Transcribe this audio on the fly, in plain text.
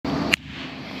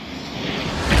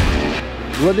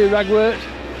Bloody ragwort.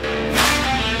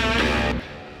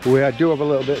 We do have a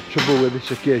little bit of trouble with this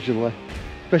occasionally,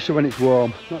 especially when it's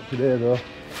warm. Not today though,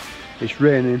 it's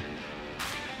raining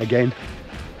again.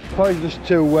 Poisonous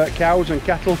to cows and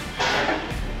cattle.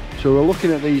 So we're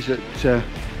looking at these at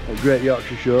Great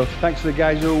Yorkshire Show. Thanks to the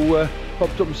guys who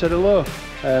popped up and said hello.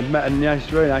 Met a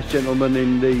very nice gentleman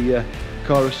in the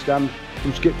chorus stand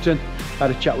from Skipton. Had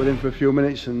a chat with him for a few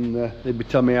minutes and they'd be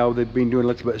telling me how they'd been doing a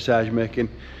little bit of sage making.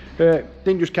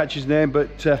 Didn't just catch his name,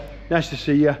 but nice to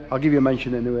see you. I'll give you a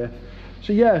mention anyway.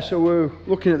 So yeah, so we're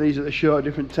looking at these at the show at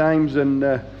different times and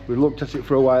we've looked at it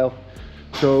for a while.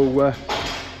 So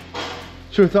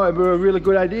we thought it'd be a really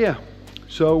good idea.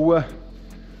 So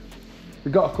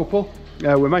we got a couple.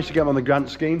 We managed to get them on the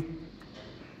grant scheme.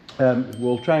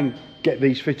 We'll try and get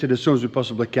these fitted as soon as we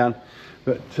possibly can.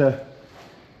 But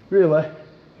really,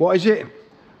 what is it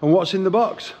and what's in the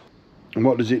box and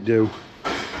what does it do?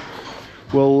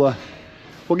 We'll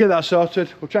get that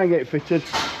sorted. We'll try and get it fitted.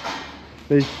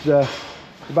 There's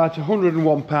about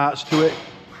 101 parts to it.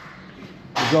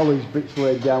 There's all these bits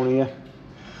laid down here.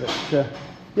 But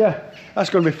yeah, that's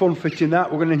going to be fun fitting that.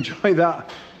 We're going to enjoy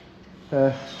that.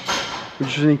 We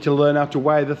just need to learn how to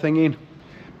wire the thing in.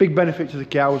 Big benefit to the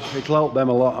cows. It'll help them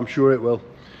a lot. I'm sure it will.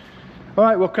 All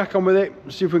right, we'll crack on with it.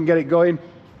 See if we can get it going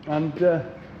and get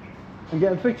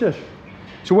them fitted.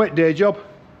 It's a wet day job.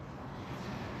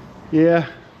 Yeah,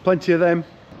 plenty of them.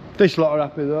 This lot are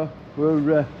happy though.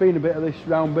 We're feeding a bit of this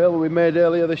round bale that we made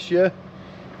earlier this year.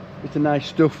 It's a nice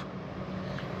stuff.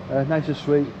 Nice and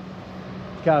sweet.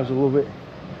 Calves will love it.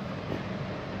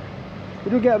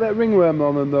 We do get a bit of ringworm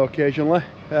on them though occasionally.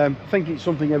 I think it's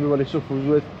something everybody suffers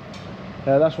with.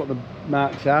 That's what the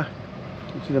marks are.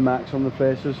 You see the marks on the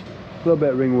faces. A little bit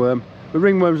of ringworm. The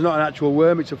ringworm's not an actual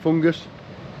worm, it's a fungus.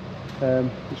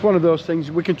 It's one of those things,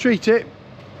 we can treat it.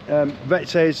 Vet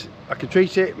says I can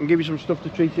treat it and give you some stuff to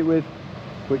treat it with,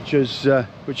 which is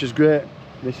great.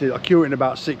 They say I'll cure it in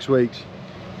about 6 weeks.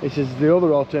 This is the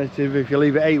other alternative. If you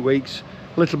leave it 8 weeks,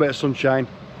 a little bit of sunshine,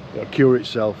 it'll cure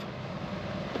itself.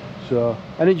 So,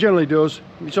 and it generally does.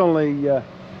 It's only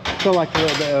it's not like a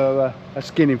little bit of a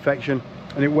skin infection,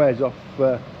 and it wears off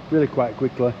really quite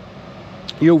quickly.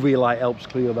 UV light helps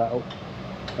clear that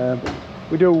up.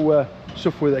 We do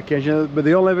suffer with it occasionally, but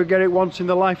they only ever get it once in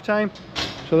their lifetime.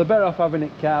 So they're better off having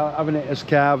it as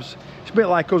calves. It's a bit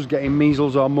like us getting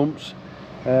measles or mumps.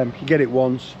 You get it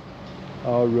once,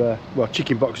 or well,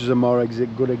 chicken pox is a more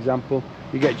good example.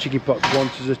 You get chicken pox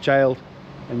once as a child,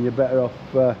 and you're better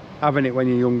off having it when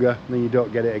you're younger, and then you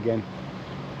don't get it again.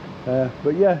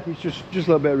 But yeah, it's just a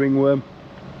little bit of ringworm.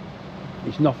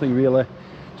 It's nothing really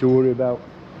to worry about.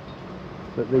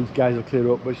 That these guys will clear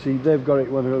up. But see, they've got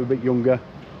it when they're a bit younger,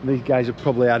 and these guys have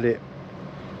probably had it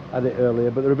earlier,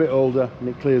 but they're a bit older and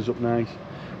it clears up nice.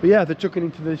 But yeah, they're tucking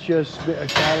into this year's bit of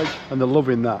silage and they're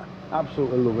loving that,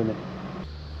 absolutely loving it.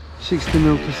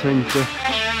 60mm to centre.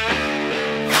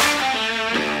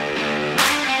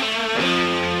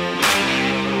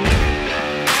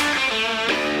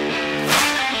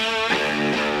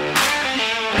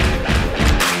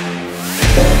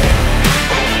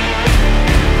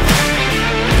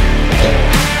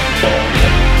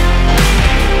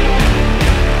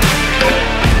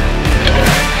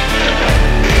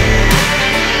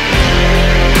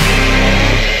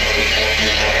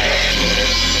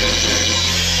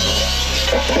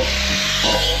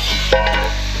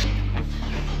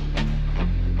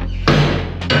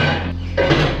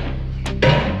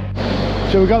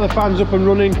 So we've got the fans up and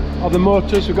running, of the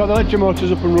motors. We've got the electric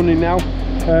motors up and running now.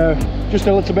 Just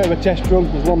a little bit of a test run.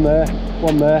 There's one there,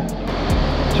 one there.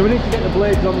 So we need to get the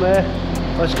blades on there.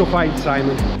 Let's go find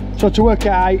Simon. So to work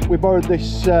at height, we borrowed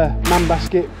this man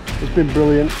basket. It's been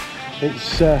brilliant.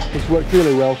 It's worked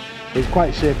really well. It's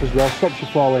quite safe as well. Stops you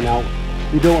falling out.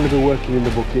 You don't want to be working in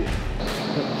the bucket.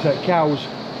 But cows,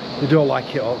 they don't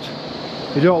like it hot.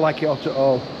 They don't like it hot at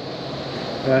all.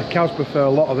 Cows prefer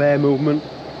a lot of air movement.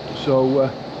 So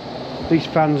these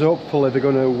fans, hopefully they're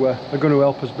going to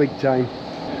help us big time.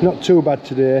 Not too bad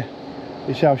today.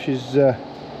 It's how she's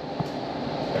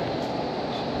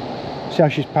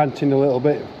panting a little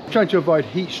bit. Trying to avoid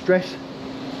heat stress.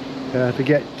 They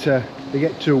get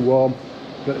too warm.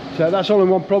 But that's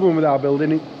only one problem with our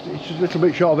building. It's just a little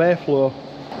bit short of airflow.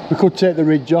 We could take the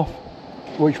ridge off,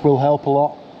 which will help a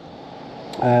lot.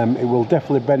 It will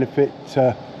definitely benefit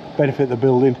the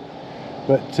building.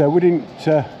 But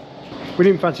we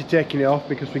didn't fancy taking it off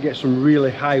because we get some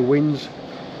really high winds,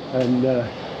 and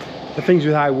the things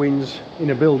with high winds in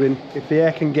a building, if the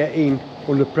air can get in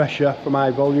under pressure from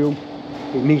high volume,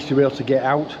 it needs to be able to get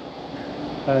out.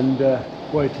 And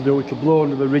what it'll do, it'll blow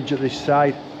under the ridge at this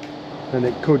side, and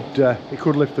it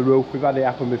could lift the roof. We've had it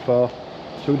happen before,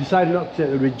 so we decided not to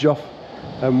take the ridge off,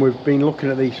 and we've been looking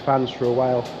at these fans for a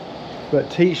while.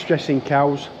 But heat stressing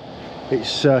cows,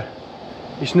 it's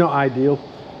not ideal.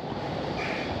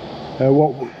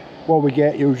 What we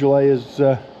get usually is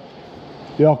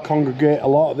they all congregate a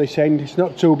lot at this end. It's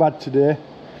not too bad today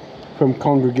from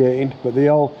congregating, but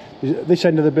this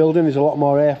end of the building is a lot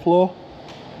more airflow,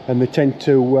 and they tend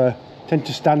to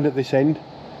stand at this end.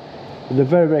 And they're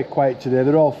very, very quiet today.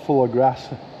 They're all full of grass.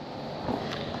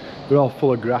 They're all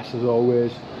full of grass as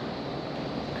always.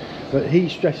 But heat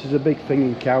stress is a big thing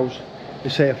in cows. They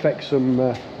say it affects them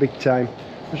big time.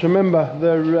 Just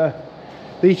remember,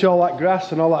 they eat all that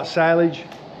grass and all that silage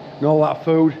and all that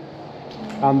food,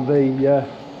 and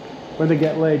when they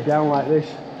get laid down like this,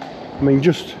 I mean,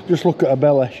 just look at her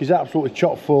belly. She's absolutely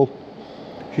chock full.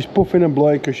 She's puffing and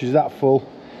blowing because she's that full.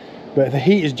 But the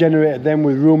heat is generated then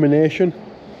with rumination.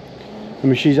 I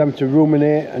mean, she's having to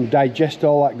ruminate and digest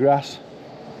all that grass,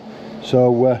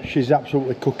 so she's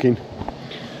absolutely cooking.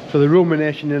 So the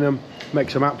rumination in them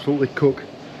makes them absolutely cook.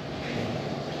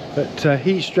 But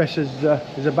heat stress is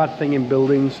a bad thing in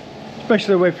buildings,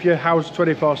 especially if you're housed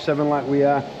 24/7 like we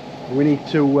are. We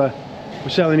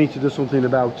certainly need to do something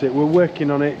about it. We're working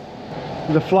on it.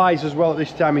 The flies as well at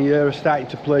this time of year are starting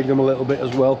to plague them a little bit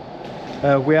as well.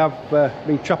 We have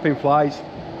been trapping flies.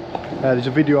 There's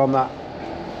a video on that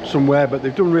somewhere, but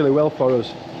they've done really well for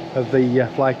us of the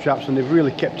fly traps, and they've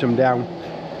really kept them down.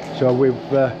 So we've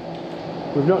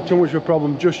not too much of a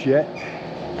problem just yet,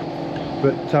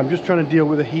 but I'm just trying to deal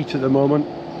with the heat at the moment.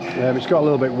 It's got a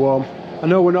little bit warm. I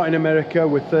know we're not in America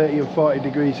with 30 and 40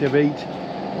 degrees of heat,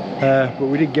 but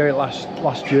we did get it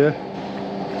last year,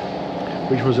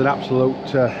 which was an absolute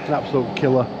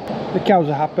killer. The cows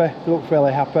are happy. They look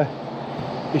fairly happy.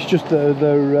 It's just that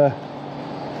they're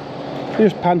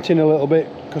just panting a little bit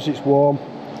because it's warm.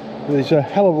 There's a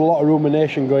hell of a lot of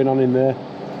rumination going on in there.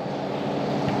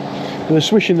 And they're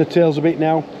swishing the tails a bit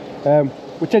now.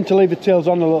 We tend to leave the tails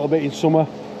on a little bit in summer.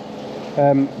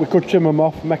 We could trim them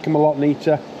off, make them a lot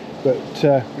neater, but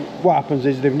what happens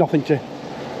is they've nothing to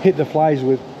hit the flies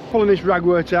with. Pulling this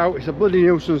ragwort out, it's a bloody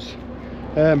nuisance.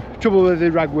 Trouble with the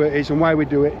ragwort is, and why we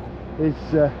do it, is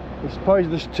it's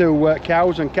poisonous to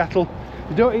cows and cattle.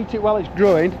 They don't eat it while it's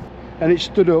growing and it's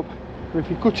stood up. If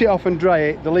you cut it off and dry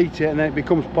it, they'll eat it and then it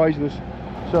becomes poisonous.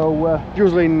 So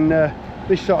usually in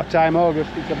this sort of time, August,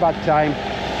 it's a bad time,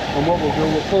 and what we'll do,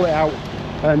 we'll pull it out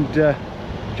and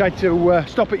try to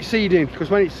stop it seeding, because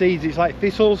when it seeds it's like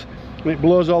thistles and it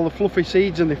blows all the fluffy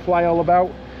seeds and they fly all about.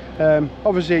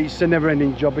 Obviously it's a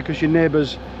never-ending job because your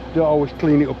neighbours don't always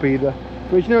clean it up either,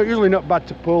 but it's usually not bad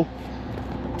to pull.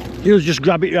 You just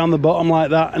grab it around the bottom like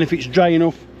that, and if it's dry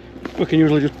enough we can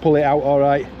usually just pull it out all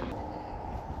right.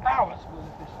 Ow, that's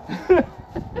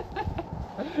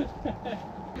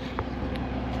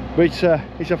but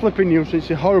it's a flipping nuisance.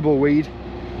 It's a horrible weed.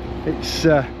 It's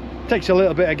takes a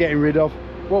little bit of getting rid of.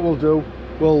 What we'll do,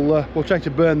 we'll try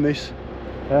to burn this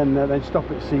and then stop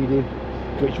it seeding.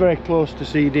 But it's very close to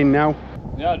seeding now.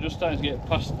 Yeah, just starting to get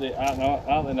past the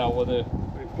aren't they now? Where they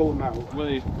pull them out. Where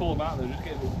they pull them out, they're just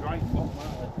getting a bit dry at the bottom,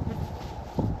 aren't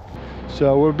they?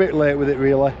 So we're a bit late with it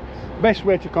really. Best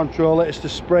way to control it is to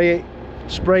spray it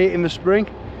in the spring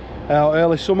or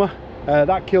early summer.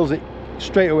 That kills it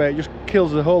straight away. It just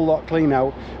kills the whole lot clean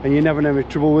out, and you never have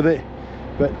trouble with it.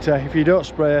 But if you don't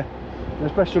spray,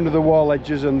 especially under the wall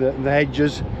edges and the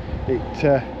hedges,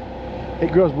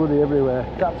 it grows bloody everywhere.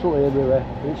 It's absolutely everywhere.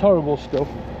 It's horrible stuff.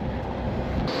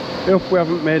 I hope we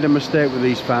haven't made a mistake with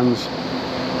these fans.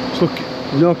 Just look,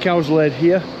 no cows laid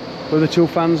here where the two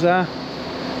fans are,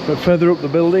 but further up the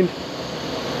building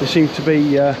they seem to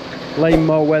be laying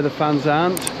more where the fans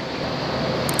aren't.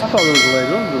 I thought there was a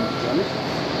laid under them, to be honest.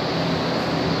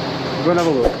 We'll go and have a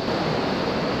look.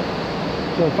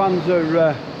 So the fans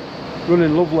are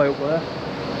running lovely up there.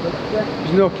 But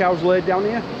there's no cows laid down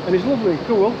here, and it's lovely and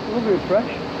cool, lovely and fresh.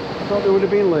 I thought they would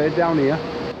have been laid down here.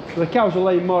 So the cows are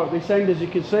laying more at this end, as you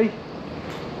can see.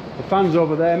 The fans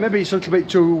over there, maybe it's a little bit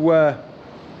too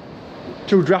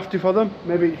drafty for them.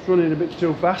 Maybe it's running a bit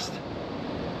too fast. I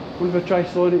wonder if I try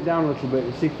slowing it down a little bit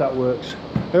and see if that works.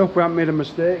 I hope we haven't made a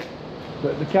mistake,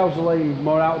 but the cows are laying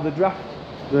more out of the draft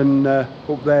than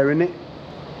up there in it.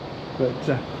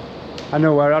 But I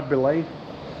know where I'd be laying.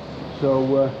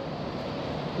 So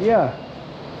yeah,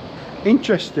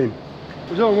 interesting.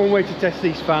 There's only one way to test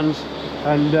these fans,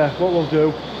 and what we'll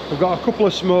do, we've got a couple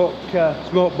of smoke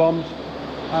bombs,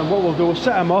 and what we'll do, we'll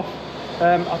set them off.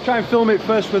 I'll try and film it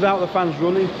first without the fans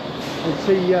running and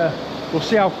see. We'll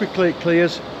see how quickly it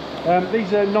clears.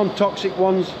 These are non-toxic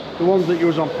ones, the ones that you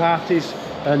use on parties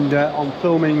and on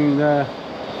filming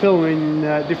filming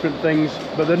different things,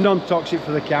 but they're non-toxic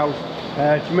for the cows,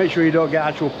 to make sure you don't get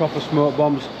actual proper smoke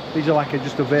bombs. These are like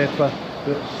just a vapor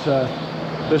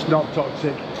that's not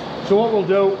toxic. So what we'll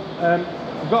do,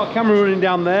 I've got a camera running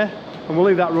down there, and we'll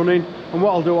leave that running. And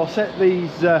what I'll do, I'll set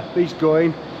these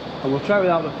going, and we'll try it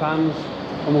without the fans,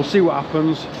 and we'll see what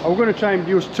happens. I'm going to try and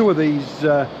use two of these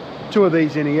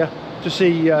in here to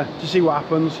see what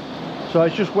happens. So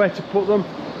it's just where to put them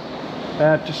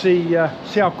to see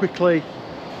how quickly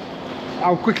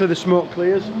the smoke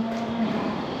clears.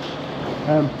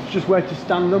 It's just where to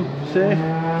stand them. See?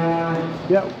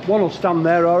 Yeah, one will stand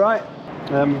there, all right.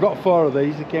 We've got 4 of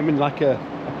these. They came in like a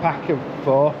pack of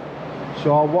 4.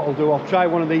 So what I'll do, I'll try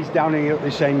one of these down here at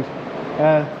this end.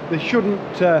 They shouldn't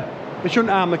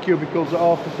harm the cubicles at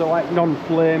all, because they're like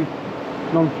non-flame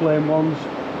ones.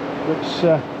 It's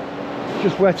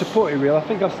just where to put it really. I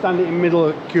think I'll stand it in the middle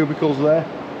of the cubicles there.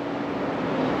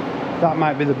 That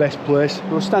might be the best place.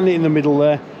 We'll stand it in the middle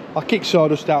there. I'll kick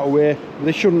sawdust out of the way.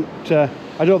 They shouldn't,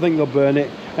 I don't think they'll burn it,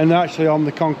 and they're actually on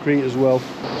the concrete as well.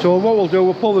 So what we'll do,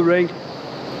 we'll pull the ring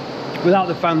without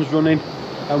the fans running,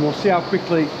 and we'll see how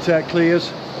quickly it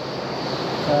clears.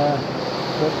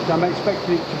 But I'm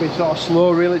expecting it to be sort of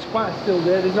slow really. It's quite a still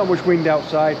day, there's not much wind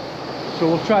outside. So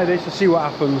we'll try this to see what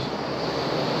happens.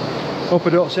 Hope I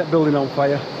don't set building on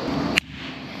fire.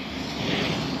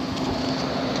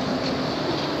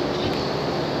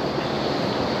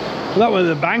 Well, that went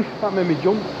a bang, that made me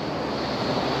jump.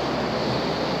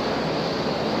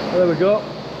 There we go.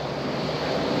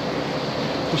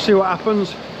 We'll see what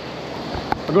happens.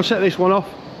 I'll go set this one off,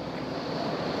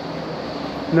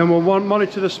 and then we'll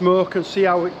monitor the smoke and see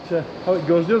how it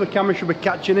goes. The other camera should be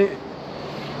catching it.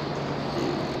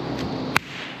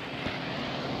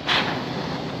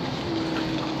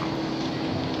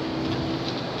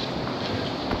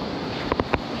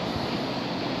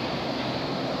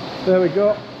 There we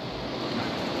go.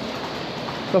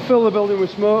 So I'll fill the building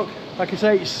with smoke. Like I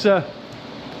say, it's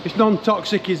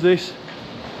non-toxic is this.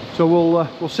 So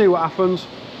we'll see what happens.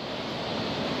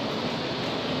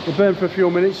 We'll burn for a few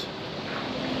minutes.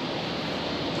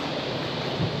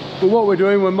 But what we're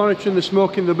doing, we're monitoring the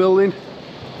smoke in the building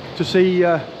to see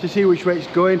which way it's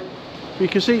going. You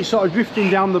can see it's sort of drifting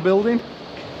down the building.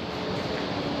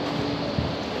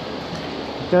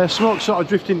 Yeah, smoke's sort of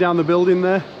drifting down the building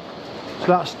there. So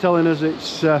that's telling us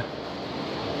it's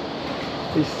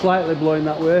slightly blowing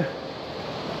that way.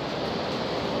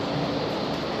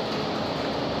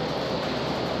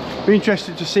 Be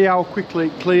interested to see how quickly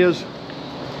it clears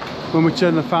when we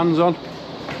turn the fans on.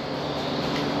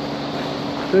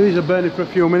 So these are burning for a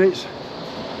few minutes.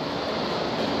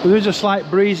 But there's a slight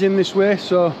breeze in this way,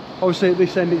 so obviously at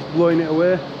this end it's blowing it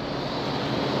away.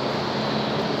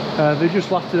 They just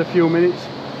lasted a few minutes.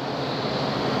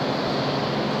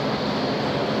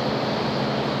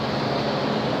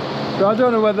 So I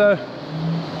don't know whether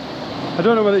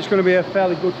it's going to be a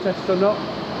fairly good test or not.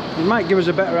 It might give us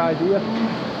a better idea.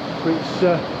 But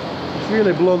it's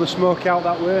really blown the smoke out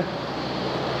that way.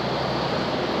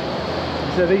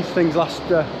 So these things last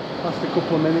a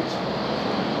couple of minutes.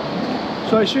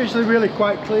 So it's actually really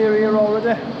quite clear here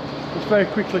already. It's very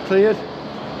quickly cleared.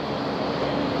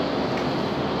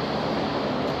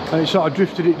 And it sort of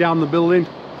drifted it down the building.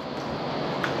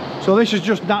 So this is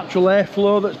just natural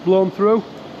airflow that's blown through.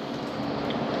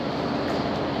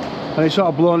 And it's sort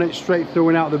of blown it straight through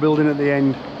and out the building at the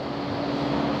end.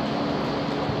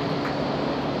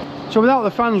 So without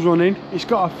the fans running, it's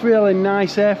got a fairly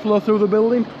nice airflow through the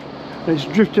building. And it's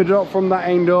drifted up from that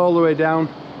end all the way down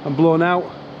and blown out.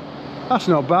 That's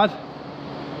not bad.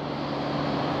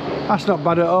 That's not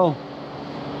bad at all.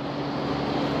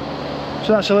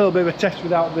 So that's a little bit of a test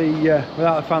without the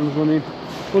fans running.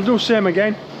 We'll do the same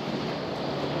again.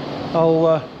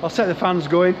 I'll set the fans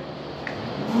going,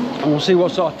 and we'll see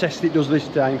what sort of test it does this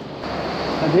time.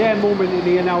 And the air movement in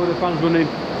here now with the fans running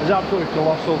is absolutely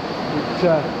colossal.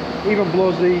 It even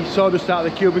blows the sawdust out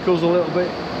of the cubicles a little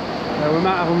bit. We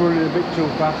might have them running a bit too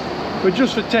fast, but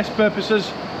just for test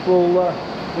purposes, we'll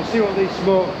see what these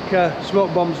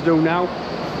smoke bombs do now.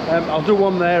 I'll do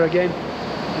one there again,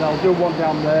 and I'll do one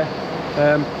down there.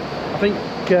 I think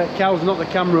Cal's knocked the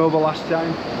camera over last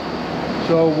time,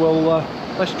 so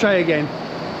let's try again.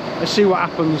 Let's see what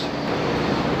happens.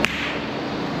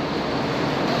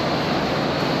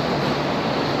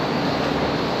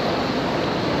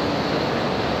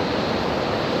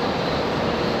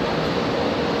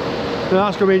 Now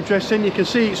that's going to be interesting. You can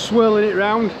see it's swirling it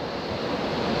round.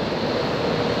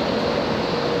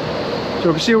 So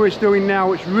if you see what it's doing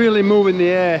now, it's really moving the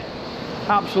air,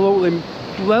 absolutely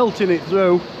belting it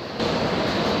through.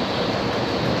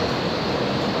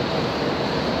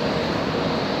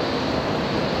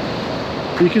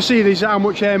 You can see there's how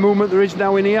much air movement there is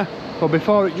now in here. But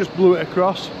before it just blew it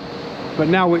across, but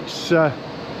now it's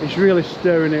really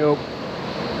stirring it up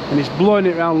and it's blowing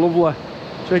it around lovely.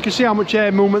 So you can see how much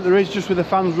air movement there is just with the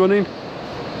fans running.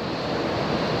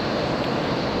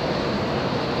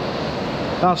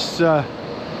 That's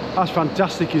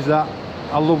fantastic, is that?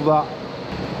 I love that.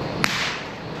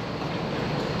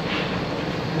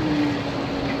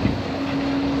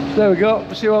 So there we go.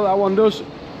 Let's see what that one does.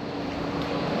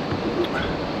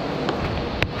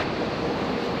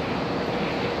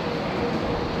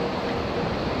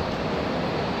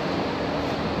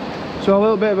 So a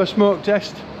little bit of a smoke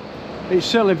test. It's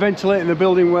certainly ventilating the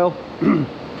building well,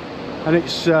 and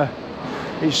it's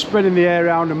spreading the air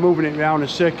around and moving it around and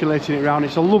circulating it around.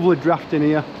 It's a lovely draft in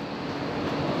here.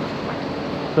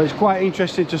 So it's quite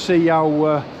interesting to see how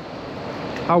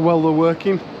well they're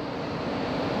working.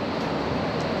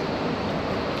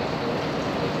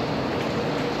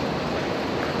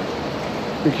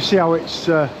 You can see how it's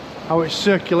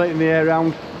circulating the air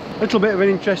around. A little bit of an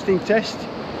interesting test.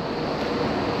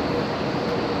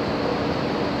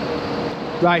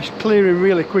 Right, it's clearing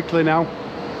really quickly now,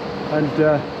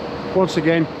 and once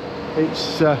again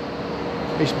it's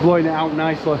blowing it out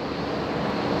nicely.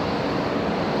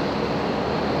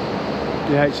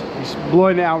 Yeah, it's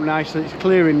blowing it out nicely, it's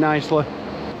clearing nicely.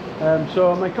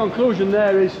 So my conclusion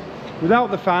there is, without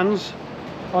the fans,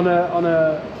 on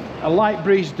a light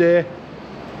breeze day,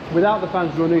 without the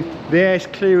fans running, the air is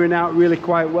clearing out really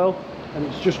quite well, and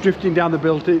it's just drifting down the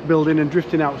building and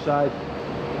drifting outside.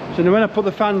 So now when I put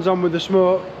the fans on with the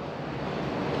smoke,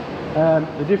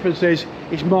 the difference is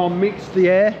it's more mixed the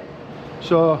air.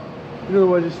 So in other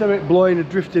words, instead of it blowing and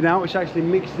drifting out, it's actually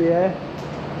mixed the air.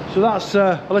 So that's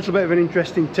a little bit of an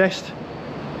interesting test.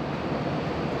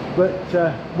 But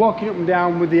walking up and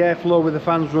down with the airflow with the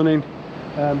fans running,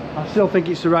 I still think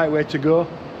it's the right way to go,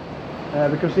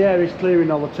 because the air is clearing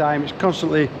all the time. It's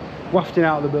constantly wafting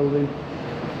out of the building,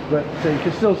 but you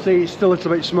can still see it's still a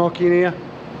little bit smoky in here,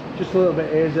 just a little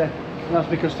bit hazy, and that's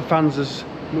because the fans has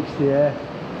mixed the air.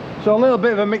 So a little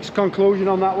bit of a mixed conclusion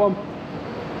on that one,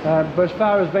 but as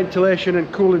far as ventilation and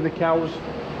cooling the cows,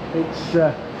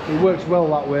 it works well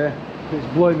that way.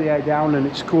 It's blowing the air down and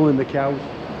it's cooling the cows.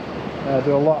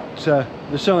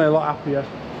 They're certainly a lot happier,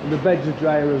 and the beds are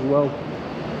drier as well.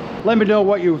 Let me know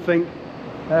what you think.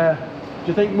 Do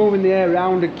you think moving the air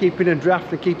around and keeping a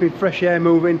draft and keeping fresh air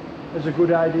moving is a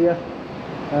good idea?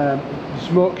 The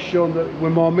smoke's shown that we're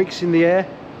more mixing the air.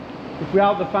 If we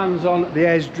have the fans on, the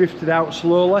air's drifted out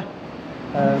slowly,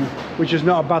 which is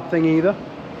not a bad thing either,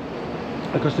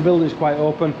 because the building is quite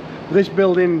open. But this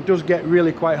building does get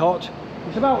really quite hot.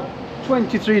 It's about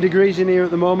 23 degrees in here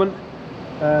at the moment,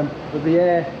 but the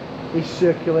air is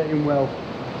circulating well.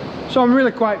 So I'm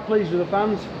really quite pleased with the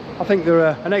fans. I think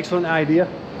they're an excellent idea.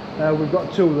 We've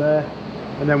got two there,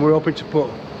 and then we're hoping to put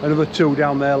another two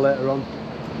down there later on.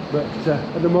 But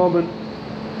at the moment,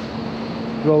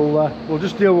 we'll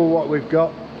just deal with what we've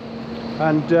got,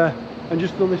 and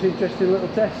just done this interesting little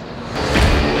test.